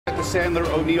the Sandler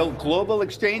O'Neill Global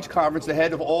Exchange Conference,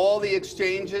 ahead of all the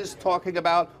exchanges talking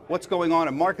about what's going on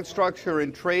in market structure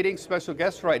and trading. Special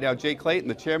guest right now, Jay Clayton,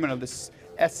 the chairman of the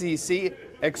SEC,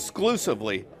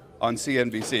 exclusively on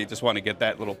CNBC. Just want to get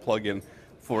that little plug in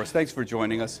for us. Thanks for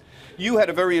joining us. You had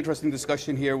a very interesting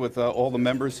discussion here with all the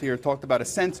members here, talked about a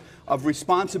sense of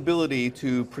responsibility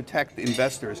to protect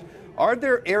investors. Are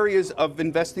there areas of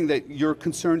investing that you're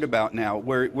concerned about now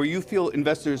where you feel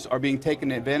investors are being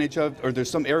taken advantage of, or there's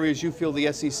some areas you feel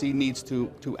the SEC needs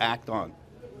to act on?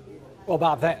 Well,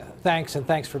 Bob, thanks, and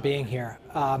thanks for being here.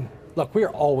 Look, we're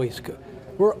always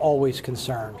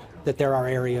concerned that there are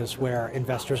areas where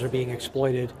investors are being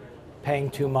exploited, paying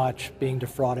too much, being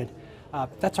defrauded.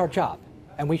 That's our job,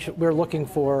 and we're looking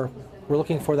for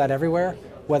that everywhere,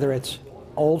 whether it's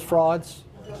old frauds,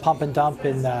 pump and dump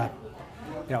in the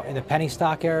penny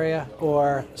stock area,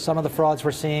 or some of the frauds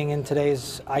we're seeing in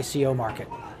today's ICO market.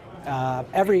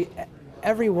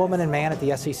 Every woman and man at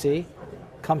the SEC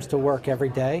comes to work every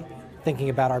day thinking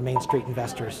about our Main Street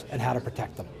investors and how to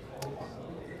protect them.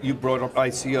 You brought up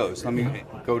ICOs. Let me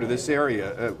go to this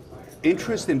area.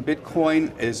 Interest in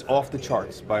Bitcoin is off the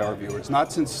charts by our viewers.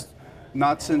 Not since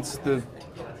the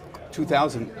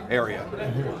 2000 area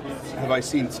have I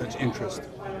seen such interest.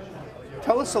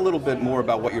 Tell us a little bit more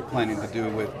about what you're planning to do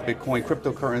with Bitcoin,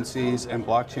 cryptocurrencies, and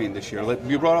blockchain this year.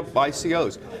 You brought up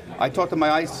ICOs. I talked to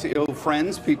my ICO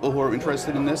friends, people who are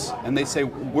interested in this, and they say,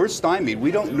 we're stymied.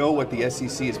 We don't know what the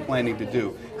SEC is planning to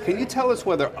do. Can you tell us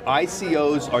whether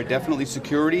ICOs are definitely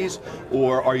securities,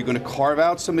 or are you going to carve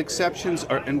out some exceptions,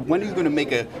 and when are you going to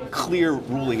make a clear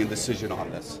ruling and decision on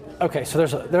this? Okay, so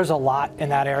there's a lot in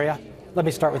that area. Let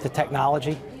me start with the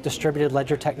technology, distributed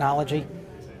ledger technology.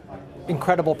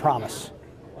 Incredible promise.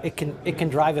 It can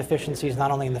drive efficiencies not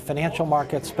only in the financial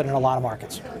markets, but in a lot of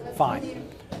markets. Fine.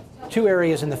 Two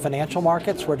areas in the financial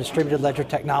markets where distributed ledger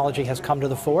technology has come to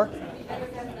the fore.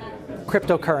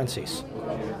 Cryptocurrencies.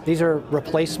 These are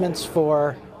replacements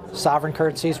for sovereign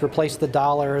currencies, replace the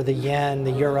dollar, the yen,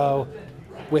 the euro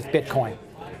with Bitcoin.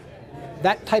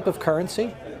 That type of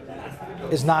currency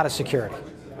is not a security.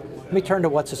 Let me turn to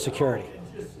what's a security.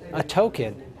 A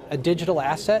token, a digital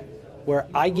asset, where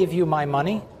I give you my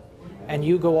money and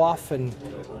you go off and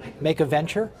make a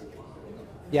venture.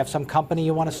 You have some company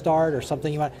you want to start or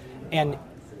something you want, and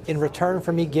in return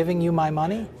for me giving you my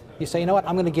money, you say, you know what,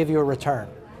 I'm going to give you a return.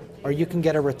 Or you can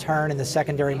get a return in the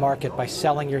secondary market by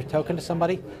selling your token to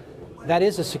somebody. That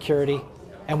is a security,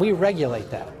 and we regulate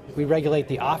that. We regulate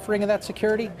the offering of that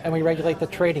security, and we regulate the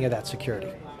trading of that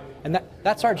security. And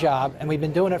that's our job, and we've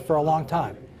been doing it for a long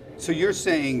time. So you're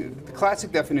saying the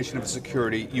classic definition of a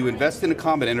security, you invest in a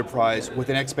common enterprise with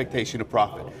an expectation of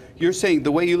profit. You're saying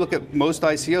the way you look at most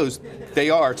ICOs, they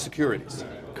are securities.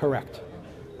 Correct.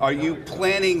 Are you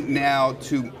planning now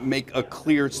to make a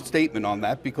clear statement on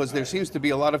that? Because there seems to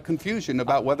be a lot of confusion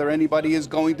about whether anybody is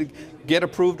going to get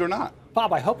approved or not.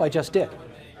 Bob, I hope I just did.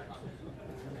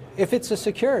 If it's a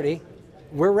security,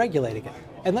 we're regulating it.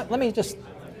 And let me just,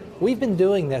 we've been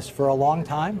doing this for a long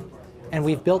time. And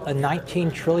we've built a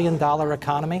 $19 trillion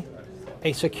economy,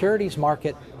 a securities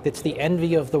market that's the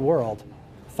envy of the world,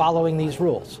 following these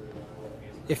rules.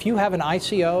 If you have an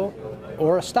ICO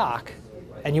or a stock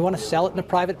and you want to sell it in a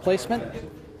private placement,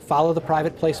 follow the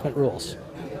private placement rules.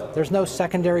 There's no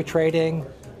secondary trading.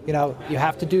 You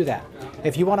have to do that.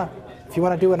 If you want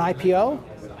to do an IPO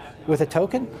with a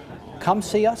token, come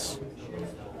see us.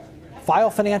 File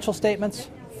financial statements,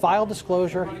 file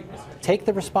disclosure, take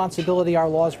the responsibility our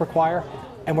laws require,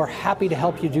 and we're happy to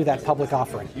help you do that public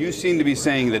offering. You seem to be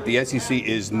saying that the SEC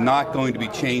is not going to be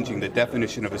changing the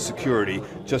definition of a security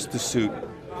just to suit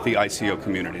the ICO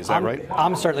community. Is that right?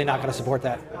 I'm certainly not going to support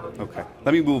that. Okay.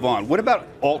 Let me move on. What about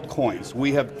altcoins?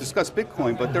 We have discussed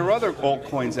Bitcoin, but there are other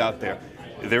altcoins out there.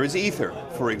 There is Ether,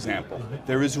 for example.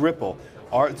 There is Ripple.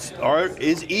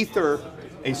 Is Ether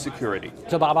a security?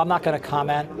 So, Bob, I'm not going to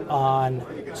comment on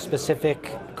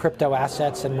specific crypto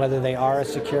assets and whether they are a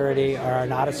security or are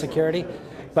not a security,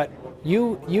 but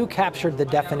you captured the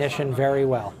definition very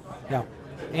well. Now,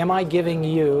 am I giving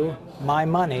you my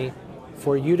money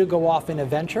for you to go off in a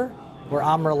venture, where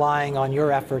I'm relying on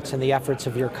your efforts and the efforts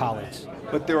of your colleagues?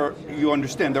 But you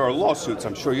understand there are lawsuits,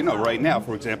 I'm sure you know, right now,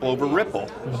 for example, over Ripple,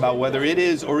 about whether it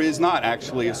is or is not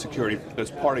actually a security. That's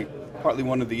partly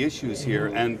one of the issues here,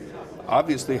 and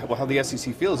obviously how the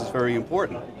SEC feels is very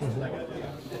important.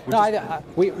 No,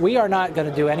 we are not going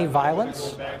to do any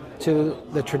violence to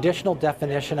the traditional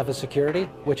definition of a security,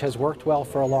 which has worked well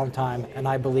for a long time, and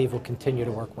I believe will continue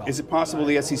to work well. Is it possible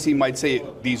the SEC might say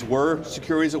these were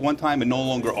securities at one time and no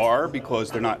longer are because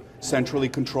they're not centrally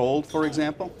controlled, for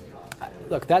example?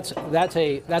 Look, that's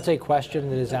a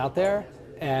question that is out there,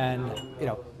 and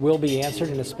will be answered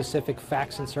in the specific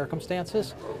facts and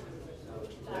circumstances.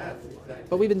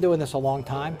 But we've been doing this a long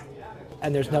time,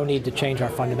 and there's no need to change our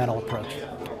fundamental approach.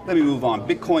 Let me move on.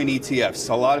 Bitcoin ETFs.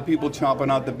 A lot of people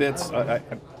chomping out the bits. I've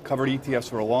covered ETFs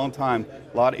for a long time.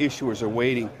 A lot of issuers are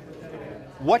waiting.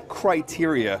 What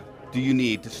criteria do you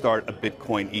need to start a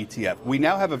Bitcoin ETF? We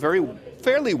now have a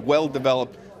fairly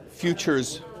well-developed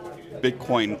futures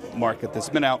Bitcoin market that's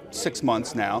been out 6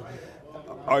 months now.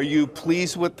 Are you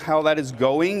pleased with how that is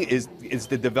going? Is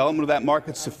the development of that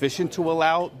market sufficient to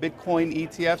allow Bitcoin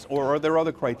ETFs, or are there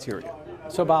other criteria?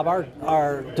 So Bob,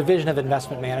 our Division of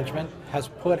Investment Management has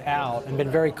put out and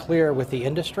been very clear with the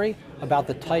industry about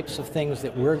the types of things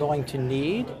that we're going to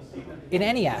need in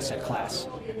any asset class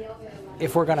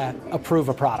if we're going to approve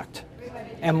a product.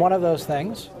 And one of those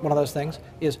things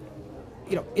is,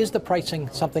 is the pricing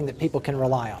something that people can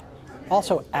rely on?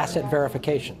 Also, asset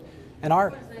verification. And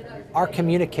our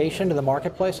communication to the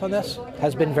marketplace on this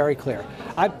has been very clear.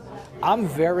 I'm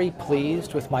very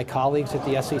pleased with my colleagues at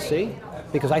the SEC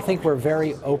because I think we're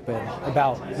very open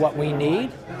about what we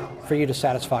need for you to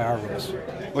satisfy our rules.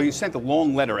 Well, you sent a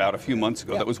long letter out a few months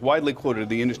ago that was widely quoted in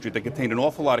the industry that contained an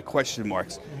awful lot of question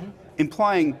marks,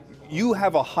 implying you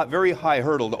have a very high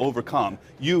hurdle to overcome,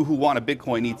 you who want a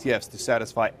Bitcoin ETFs to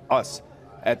satisfy us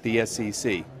at the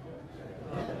SEC.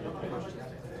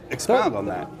 Expound on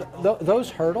that. Those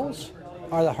hurdles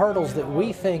are the hurdles that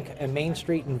we think a Main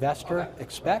Street investor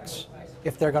expects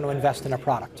if they're going to invest in a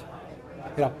product.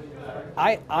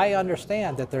 I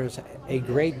understand that there's a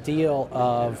great deal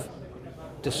of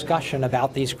discussion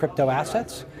about these crypto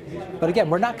assets, but again,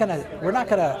 we're not going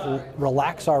to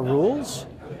relax our rules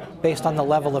based on the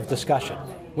level of discussion.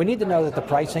 We need to know that the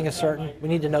pricing is certain. We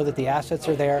need to know that the assets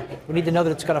are there. We need to know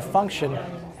that it's going to function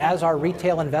as our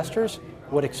retail investors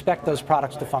would expect those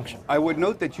products to function. I would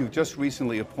note that you've just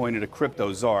recently appointed a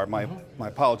crypto czar. My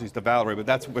apologies to Valerie, but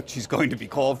that's what she's going to be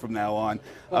called from now on.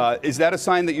 Is that a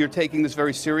sign that you're taking this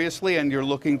very seriously and you're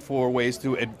looking for ways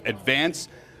to advance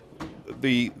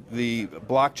the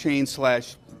blockchain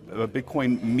slash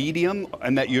Bitcoin medium,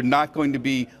 and that you're not going to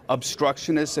be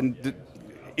obstructionist and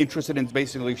interested in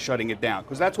basically shutting it down?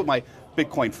 Because that's what my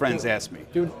Bitcoin friends ask me.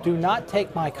 Do not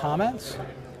take my comments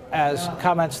as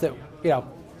comments that,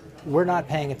 we're not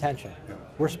paying attention.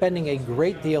 We're spending a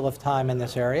great deal of time in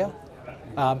this area.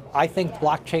 I think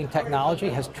blockchain technology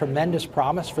has tremendous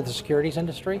promise for the securities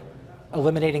industry,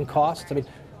 eliminating costs. I mean,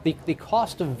 the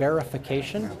cost of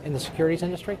verification in the securities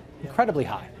industry, incredibly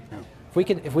high.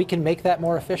 If we can make that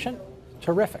more efficient,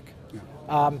 terrific.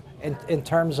 In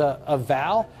terms of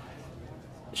Val,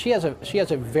 she has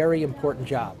a very important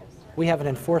job. We have an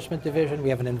enforcement division, we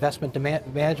have an investment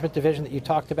management division that you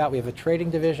talked about, we have a trading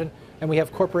division, and we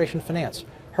have corporation finance.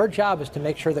 Her job is to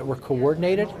make sure that we're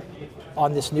coordinated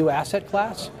on this new asset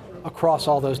class across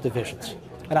all those divisions.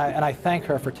 And I thank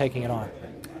her for taking it on.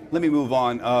 Let me move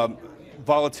on.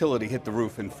 Volatility hit the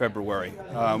roof in February.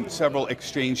 Several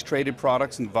exchange-traded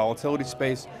products in the volatility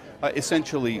space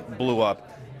essentially blew up.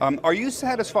 Are you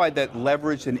satisfied that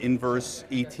leveraged and inverse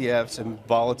ETFs and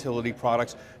volatility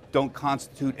products don't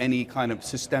constitute any kind of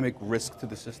systemic risk to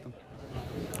the system?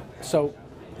 So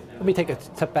let me take a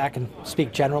step back and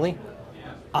speak generally.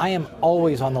 I am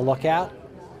always on the lookout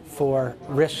for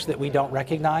risks that we don't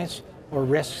recognize or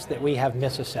risks that we have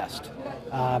misassessed.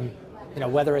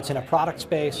 Whether it's in a product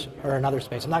space or another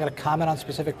space. I'm not going to comment on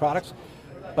specific products,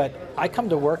 but I come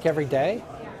to work every day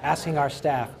asking our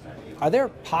staff, are there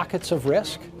pockets of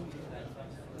risk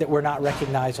that we're not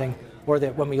recognizing, or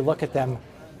that when we look at them,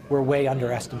 we're way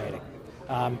underestimating?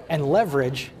 And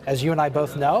leverage, as you and I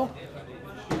both know,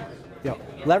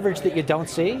 leverage that you don't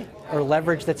see or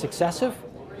leverage that's excessive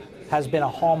has been a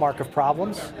hallmark of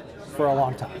problems for a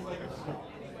long time.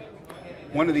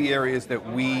 One of the areas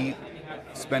that we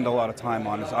spend a lot of time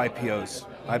on is IPOs.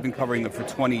 I've been covering them for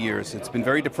 20 years. It's been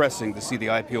very depressing to see the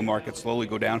IPO market slowly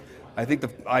go down. I think the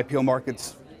IPO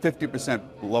market's 50%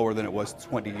 lower than it was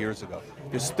 20 years ago.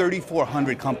 There's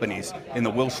 3,400 companies in the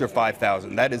Wilshire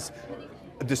 5,000. That is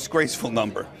a disgraceful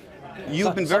number.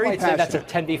 You've been very passionate. That's a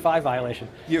 10b-5 violation.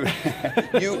 You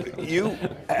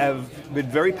have been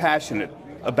very passionate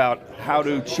about how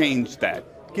to change that.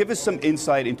 Give us some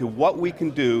insight into what we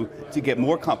can do to get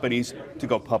more companies to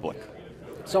go public.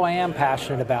 So I am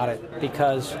passionate about it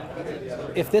because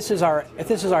if this is our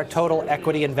total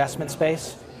equity investment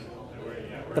space,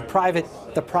 the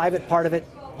private part of it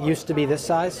used to be this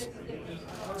size.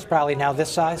 It's probably now this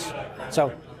size.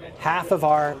 So half of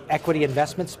our equity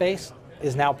investment space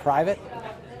is now private,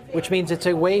 which means it's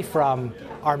away from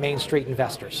our Main Street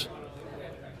investors.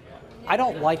 I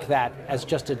don't like that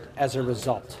as a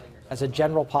result, as a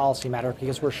general policy matter,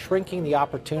 because we're shrinking the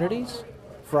opportunities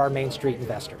for our Main Street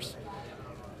investors.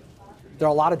 There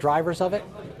are a lot of drivers of it.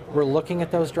 We're looking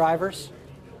at those drivers.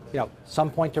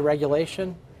 Some point to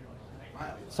regulation,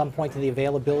 some point to the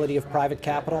availability of private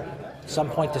capital, some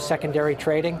point to secondary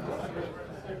trading.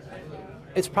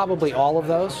 It's probably all of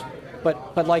those,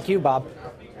 but like you, Bob,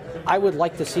 I would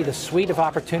like to see the suite of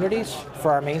opportunities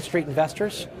for our Main Street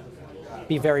investors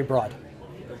be very broad.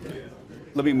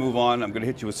 Let me move on. I'm going to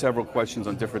hit you with several questions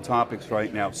on different topics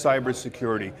right now.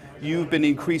 Cybersecurity. You've been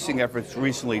increasing efforts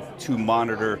recently to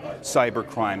monitor cyber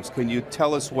crimes. Can you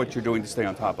tell us what you're doing to stay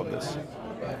on top of this?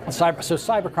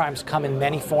 Cyber crimes come in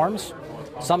many forms.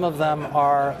 Some of them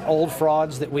are old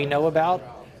frauds that we know about,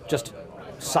 just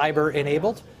cyber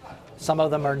enabled. Some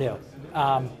of them are new.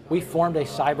 We formed a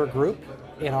cyber group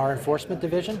in our enforcement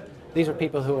division. These are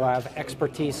people who have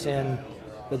expertise in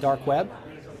the dark web,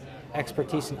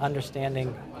 expertise in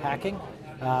understanding hacking,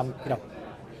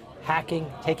 hacking,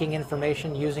 taking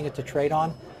information, using it to trade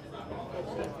on.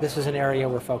 This is an area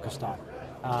we're focused on.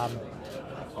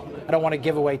 I don't want to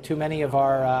give away too many of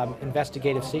our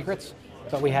investigative secrets,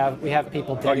 but we have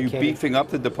people dedicated. Are you beefing up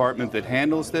the department that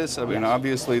handles this? I mean, yes.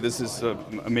 Obviously this is a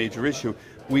major issue.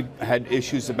 We've had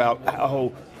issues about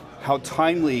how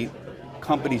timely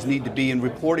companies need to be in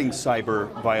reporting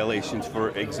cyber violations,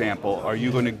 for example. Are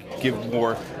you going to give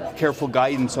more careful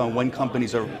guidance on when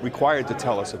companies are required to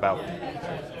tell us about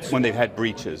when they've had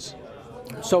breaches?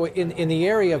 So in the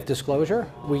area of disclosure,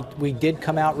 we did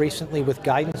come out recently with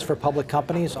guidance for public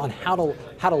companies on how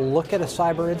to look at a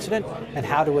cyber incident and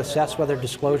how to assess whether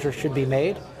disclosure should be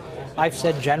made. I've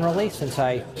said generally, since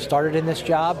I started in this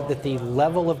job, that the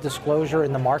level of disclosure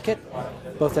in the market,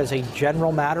 both as a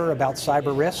general matter about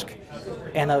cyber risk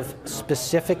and of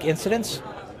specific incidents,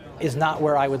 is not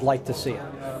where I would like to see it.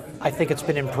 I think it's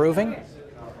been improving.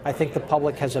 I think the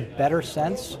public has a better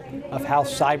sense of how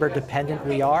cyber dependent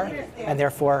we are, and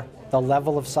therefore the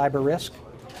level of cyber risk,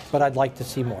 but I'd like to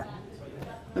see more.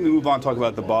 Let me move on and talk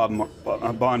about the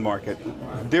bond market.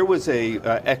 There was a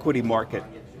equity market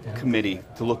committee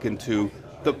to look into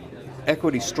the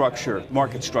equity structure,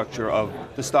 market structure of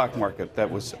the stock market that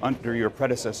was under your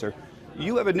predecessor.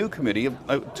 You have a new committee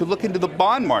to look into the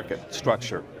bond market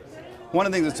structure. One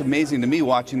of the things that's amazing to me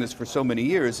watching this for so many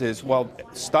years is while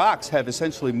stocks have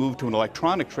essentially moved to an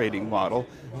electronic trading model,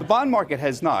 the bond market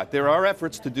has not. There are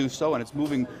efforts to do so and it's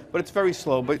moving, but it's very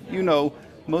slow. But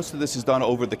most of this is done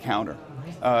over the counter.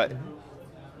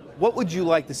 What would you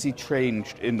like to see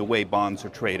changed in the way bonds are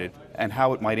traded and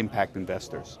how it might impact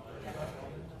investors?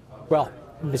 Well,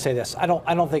 let me say this. I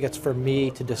don't think it's for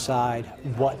me to decide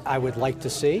what I would like to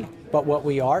see, but what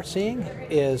we are seeing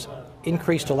is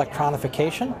increased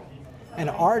electronification. And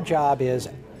our job is,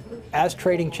 as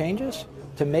trading changes,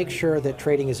 to make sure that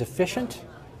trading is efficient,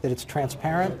 that it's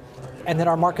transparent, and that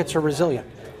our markets are resilient.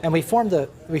 And we formed the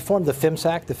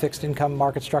FIMSAC, the Fixed Income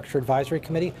Market Structure Advisory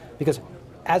Committee, because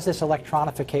as this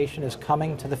electronification is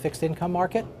coming to the fixed income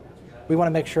market, we want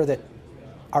to make sure that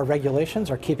our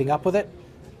regulations are keeping up with it,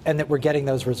 and that we're getting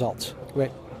those results.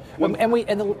 Right? And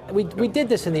we did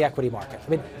this in the equity market. I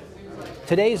mean,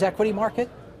 today's equity market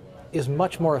is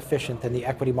much more efficient than the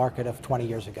equity market of 20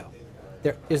 years ago.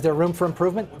 Is there room for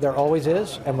improvement? There always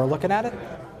is, and we're looking at it.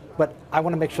 But I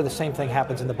want to make sure the same thing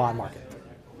happens in the bond market.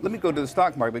 Let me go to the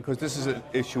stock market because this is an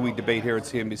issue we debate here at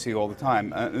CNBC all the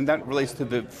time, and that relates to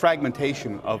the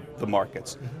fragmentation of the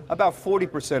markets. Mm-hmm. About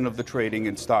 40% of the trading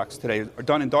in stocks today are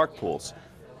done in dark pools,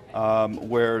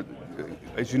 where,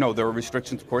 as you know, there are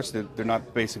restrictions, of course. They're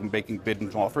not basically making bid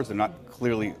and offers. They're not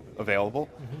clearly available.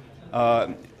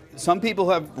 Mm-hmm. Some people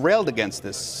have railed against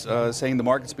this, saying the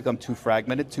market's become too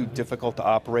fragmented, too difficult to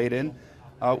operate in.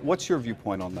 What's your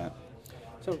viewpoint on that?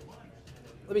 So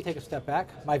let me take a step back.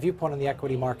 My viewpoint on the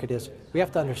equity market is we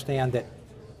have to understand that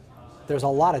there's a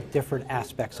lot of different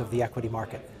aspects of the equity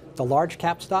market. The large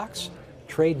cap stocks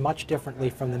trade much differently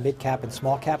from the mid cap and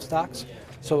small cap stocks.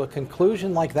 So a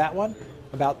conclusion like that one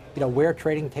about where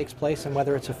trading takes place and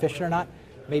whether it's efficient or not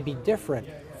may be different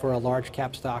for a large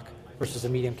cap stock versus a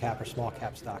medium cap or small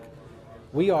cap stock.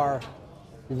 We are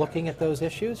looking at those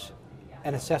issues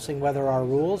and assessing whether our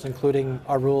rules, including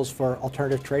our rules for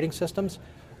alternative trading systems,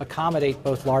 accommodate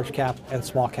both large cap and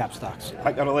small cap stocks.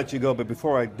 I got to let you go, but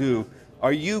before I do,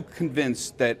 are you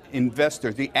convinced that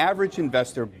investors, the average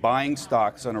investor buying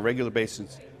stocks on a regular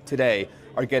basis today,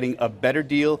 are getting a better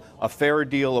deal, a fairer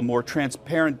deal, a more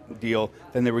transparent deal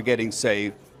than they were getting,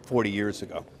 say, 40 years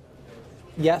ago?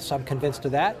 Yes, I'm convinced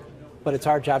of that, but it's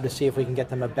our job to see if we can get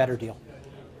them a better deal.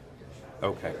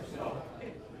 Okay.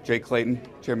 Jay Clayton,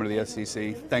 Chairman of the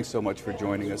SEC, thanks so much for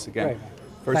joining us again. Great.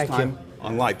 First Thank time you.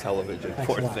 on live television.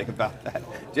 Important to think about that.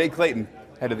 Jay Clayton,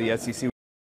 head of the SEC.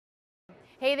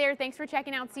 Hey there. thanks for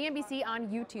checking out CNBC on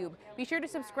YouTube. Be sure to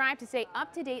subscribe to stay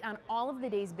up to date on all of the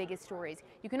day's biggest stories.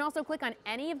 You can also click on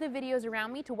any of the videos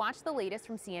around me to watch the latest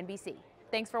from CNBC.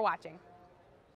 Thanks for watching.